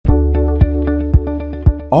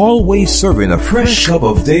always serving a fresh cup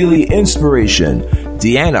of daily inspiration,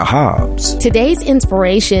 Deanna Hobbs. Today's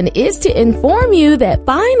inspiration is to inform you that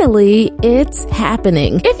finally it's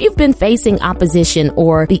happening. If you've been facing opposition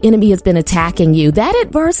or the enemy has been attacking you, that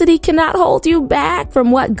adversity cannot hold you back from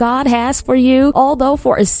what God has for you. Although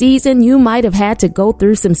for a season you might have had to go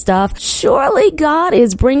through some stuff, surely God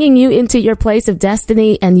is bringing you into your place of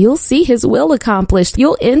destiny and you'll see his will accomplished.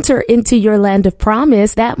 You'll enter into your land of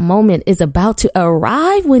promise. That moment is about to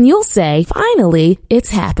arrive when you'll say, finally, it's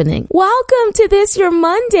happening. Welcome to this, your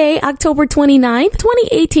Monday, October 29th,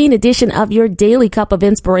 2018 edition of your Daily Cup of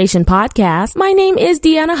Inspiration podcast. My name is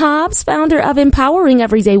Deanna Hobbs, founder of Empowering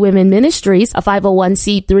Everyday Women Ministries, a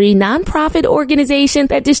 501c3 nonprofit organization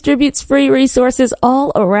that distributes free resources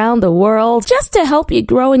all around the world just to help you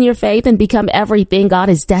grow in your faith and become everything God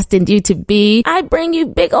has destined you to be. I bring you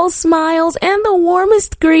big old smiles and the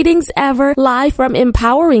warmest greetings ever, live from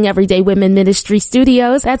Empowering Everyday Women Ministry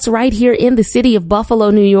Studios. That's right here in the city of Buffalo,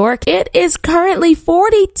 New York. It is currently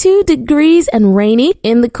 42 degrees and rainy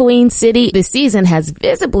in the Queen City. The season has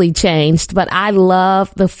visibly changed, but I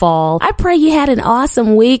love the fall. I pray you had an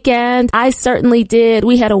awesome weekend. I certainly did.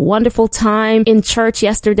 We had a wonderful time in church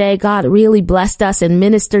yesterday. God really blessed us and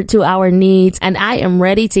ministered to our needs, and I am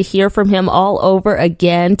ready to hear from him all over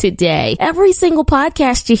again today. Every single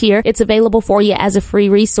podcast you hear, it's available for you as a free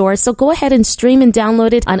resource, so go ahead and stream and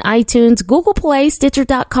download it on iTunes, Google Play,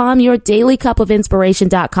 Stitcher.com, your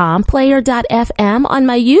dailycupofInspiration.com, Player.fm, on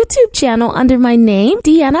my YouTube channel under my name,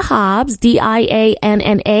 Deanna Hobbs,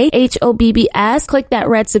 DiannaHobbs. Click that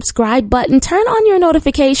red subscribe button, turn on your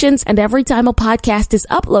notifications, and every time a podcast is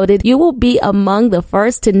uploaded, you will be among the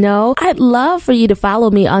first to know. I'd love for you to follow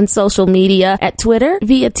me on social media at Twitter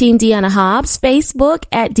via Team Deanna Hobbs, Facebook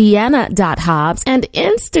at Deanna.Hobbs, and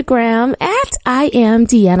Instagram at I am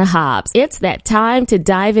Deanna Hobbs. It's that time to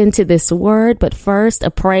dive into this word, but first,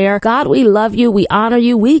 a prayer. God, we love you, we honor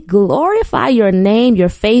you, we glorify your name, you're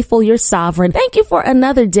faithful, you're sovereign. Thank you for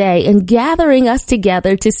another day and gathering us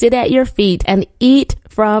together to sit at your feet and eat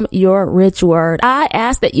from your rich word. I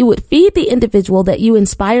ask that you would feed the individual that you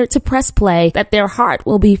inspired to press play, that their heart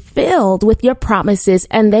will be filled with your promises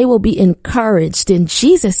and they will be encouraged. In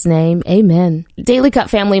Jesus' name, amen. Daily Cup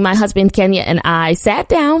family, my husband Kenya and I sat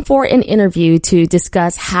down for an interview to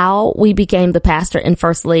discuss how we became the pastor and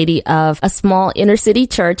first lady of a small inner city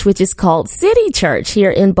church, which is called City Church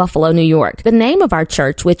here in Buffalo, New York. The name of our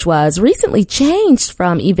church, which was recently changed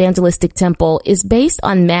from Evangelistic Temple, is based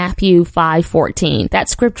on Matthew 5:14. That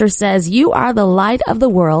scripture says, you are the light of the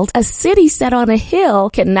world. A city set on a hill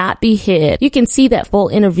cannot be hid. You can see that full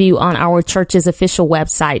interview on our church's official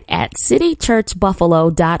website at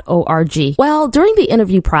citychurchbuffalo.org. Well, during the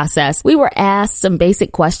interview process, we were asked some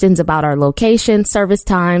basic questions about our location, service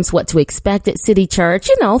times, what to expect at City Church,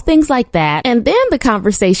 things like that. And then the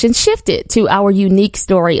conversation shifted to our unique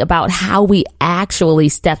story about how we actually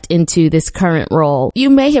stepped into this current role. You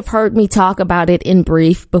may have heard me talk about it in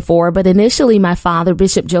brief before, but initially my father,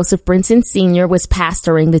 Bishop Joseph Brinson Sr., was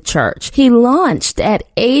pastoring the church. He launched at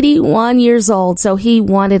 81 years old, so he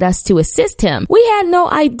wanted us to assist him. We had no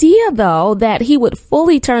idea, though, that he would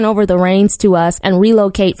fully turn over the reins to us and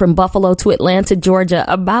relocate from Buffalo to Atlanta, Georgia,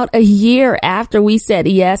 about a year after we said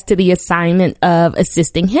yes to the assignment of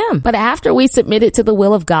assisting him. But after we submitted to the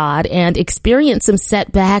will of God and experienced some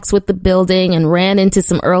setbacks with the building and ran into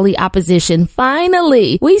some early opposition,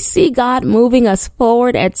 finally, we see God moving us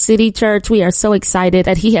forward at City Church. We are so excited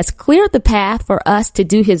that he has cleared the path for us to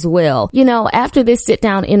do his will. After this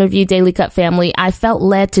sit-down interview, Daily Cup family, I felt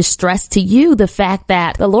led to stress to you the fact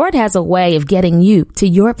that the Lord has a way of getting you to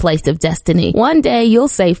your place of destiny. One day you'll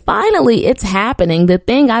say, finally, it's happening. The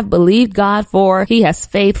thing I've believed God for, he has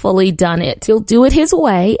faithfully done it. He'll do it his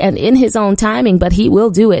way and in his own timing, but he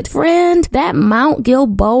will do it. Friend, that Mount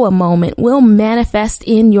Gilboa moment will manifest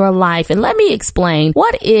in your life. And let me explain,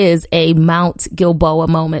 what is a Mount Gilboa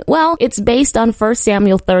moment? Well, it's based on 1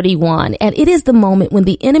 Samuel 31, and it is the moment when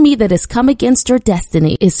the enemy that has come against your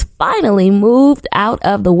destiny is finally moved out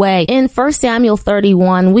of the way. In 1 Samuel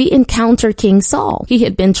 31, we encounter King Saul. He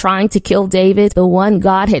had been trying to kill David, the one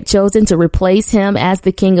God had chosen to replace him as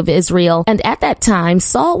the king of Israel. And at that time,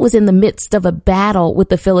 Saul was in the midst of a battle with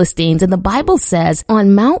the Philistines. And the Bible says,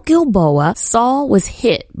 on Mount Gilboa, Saul was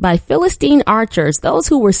hit by Philistine archers, those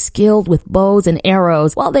who were skilled with bows and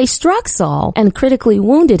arrows, while they struck Saul and critically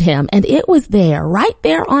wounded him. And it was there right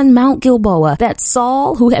there on Mount Gilboa, that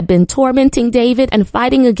Saul, who had been tormenting David and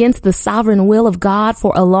fighting against the sovereign will of God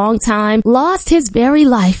for a long time, lost his very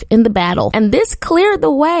life in the battle. And this cleared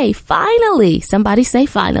the way, finally, somebody say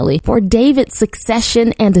finally, for David's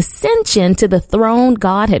succession and ascension to the throne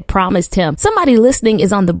God had promised him. Somebody listening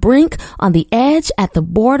is on the brink, on the edge, at the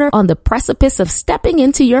border, on the precipice of stepping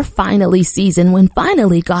into your finally season, when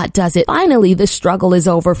finally God does it. Finally, the struggle is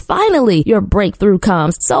over. Finally, your breakthrough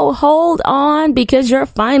comes. So hold on, because your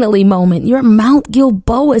finally moment, your Mount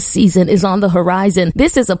Gilboa season is on the horizon.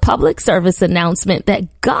 This is a public service announcement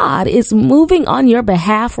that God is moving on your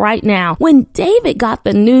behalf right now. When David got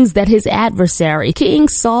the news that his adversary, King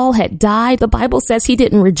Saul, had died, the Bible says he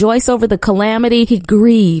didn't rejoice over the calamity. He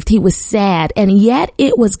grieved. He was sad. And yet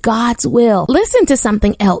it was God's will. Listen to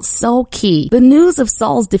something else so key. The news of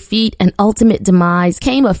Saul's defeat and ultimate demise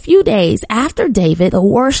came a few days after David, the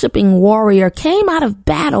worshiping warrior, came out of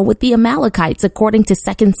battle with the Amalekites, according to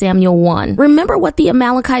 2 Samuel 1. Remember what the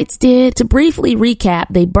Amalekites did? To briefly recap,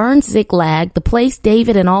 they burned Ziklag, the place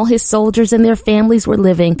David and all his soldiers and their families were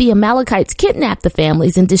living. The Amalekites kidnapped the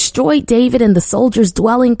families and destroyed David and the soldiers'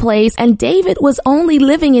 dwelling place, and David was only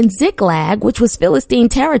living in Ziklag, which was Philistine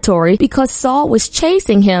territory, because Saul was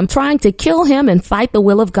chasing him, trying to kill him and fight the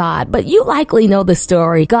will of God. But you likely know the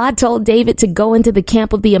story. God told David to go into the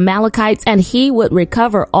camp of the Amalekites and he would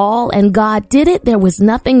recover all, and God did it. There was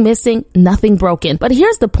nothing missing, nothing broken. But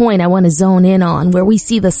here's the point I want to zone in on, where we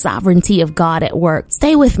see the sovereignty of God at work.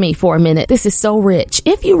 Stay with me for a minute. This is so rich.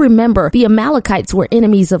 If you remember, the Amalekites were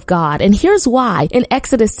enemies of God, and here's why. In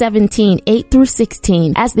Exodus 17, 8 through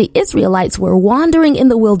 16, as the Israelites were wandering in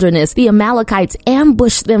the wilderness, the Amalekites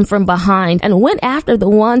ambushed them from behind and went after the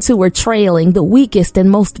ones who were trailing, the weakest and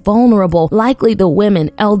most vulnerable, likely the women,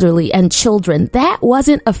 elderly, and children. That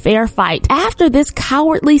wasn't a fair fight. After this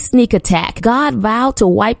cowardly sneak attack, God vowed to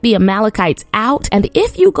wipe the Amalekites out, and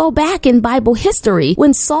if you go back in Bible history,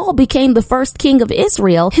 when Saul became the first king of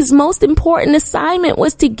Israel, his most important assignment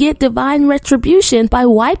was to get divine retribution by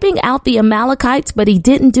wiping out the Amalekites, but he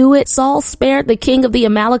didn't do it. Saul spared the king of the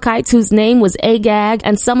Amalekites, whose name was Agag,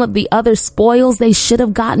 and some of the other spoils they should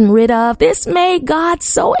have gotten rid of. This made God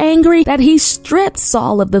so angry that he stripped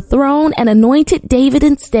Saul of the throne and anointed David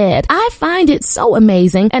instead. I find it so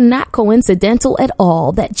amazing and not coincidental at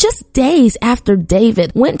all that just days after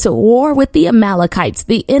David went to war with the Amalekites,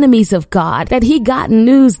 the enemies of God, that he got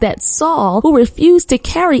news that Saul, who refused to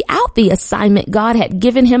carry out the assignment God had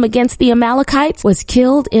given him against the Amalekites, was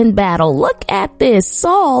killed in battle. Look at this.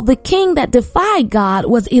 Saul, the king that defied God,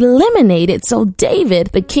 was eliminated, so David,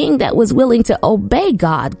 the king that was willing to obey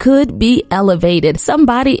God, could be elevated.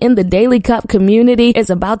 Somebody in the Daily Cup community is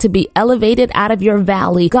about to be elevated out of your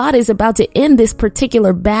valley. God is about to end this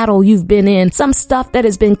particular battle you've been in. Some stuff that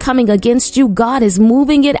has been coming against you, God is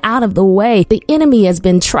moving it out of the way. The enemy has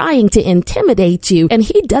been trying to intimidate you, and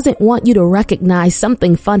he doesn't want you to recognize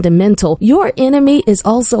something fundamental. Your enemy is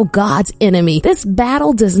also God's enemy. This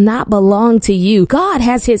battle does not belong to you. God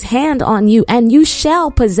has his hand on you, and you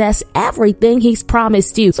shall possess everything he's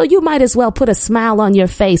promised you. So you might as well put a smile on your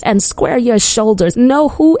face and square your shoulders. Know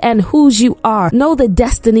who and whose you are. Know the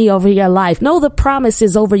destiny over your life. Know the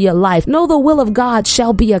promises over your life. Know the will of God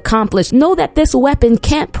shall be accomplished. Know that this weapon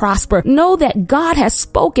can't prosper. Know that God has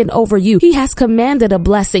spoken over you. He has commanded a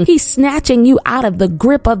blessing. He's snatching you out of the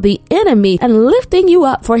grip of the enemy and lifting you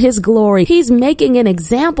up for his glory. He's making an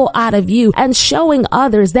example out of you and showing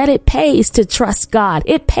others that it pays to trust God.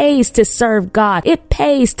 It pays to serve God. It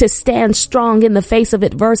pays to stand strong in the face of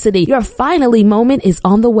adversity. Your finally moment is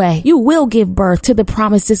on the way. You will give birth to the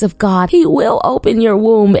promises of God. He will open your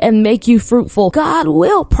womb and make you fruitful. God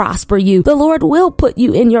will prosper you. The Lord will put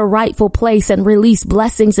you in your rightful place and release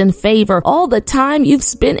blessings and favor. All the time you've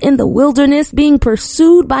spent in the wilderness being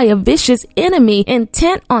pursued by a vicious enemy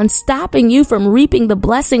intent on stopping you from reaping the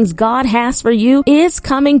blessings God has for you is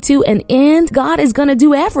coming to an end. God is going to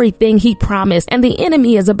do everything he promised, and the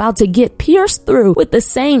enemy is about to get pierced through with the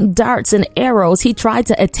same darts and arrows he tried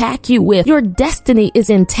to attack you with. Your destiny is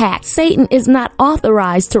intact. Satan is not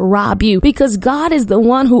authorized to rob you, because God is the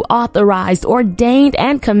one who authorized, ordained,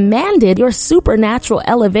 and commanded your supernatural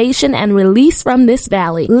elevation and release from this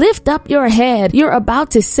valley. Lift up your head. You're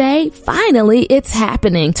about to say, finally, it's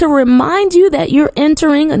happening. To remind you that you're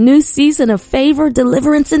entering a new season of favor,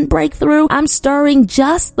 deliverance, and breakthrough, I'm stirring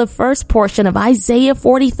just the first portion of Isaiah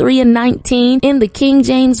 43 and 19 in the King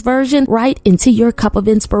James Version right into your cup of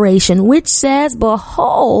inspiration, which says,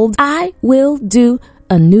 "Behold, I will do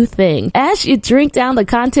a new thing." As you drink down the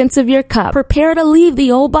contents of your cup, prepare to leave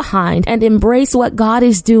the old behind and embrace what God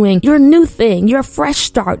is doing. Your new thing, your fresh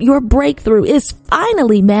start, your breakthrough is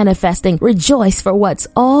finally manifesting. Rejoice for what's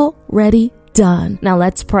already done. Now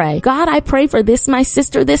let's pray. God, I pray for this, my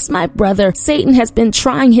sister, this, my brother. Satan has been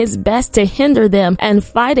trying his best to hinder them and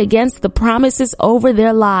fight against the promises over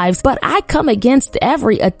their lives. But I come against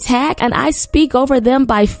every attack and I speak over them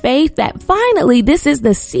by faith that finally this is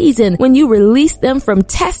the season when you release them from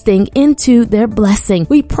testing into their blessing.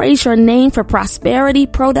 We praise your name for prosperity,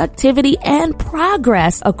 productivity, and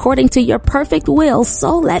progress according to your perfect will.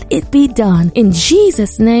 So let it be done. In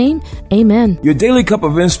Jesus' name, amen. Your Daily Cup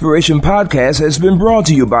of Inspiration podcast has been brought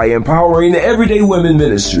to you by Empowering Everyday Women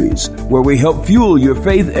Ministries, where we help fuel your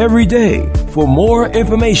faith every day. For more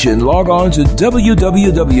information, log on to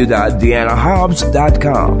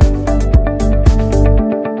www.deannahobbs.com.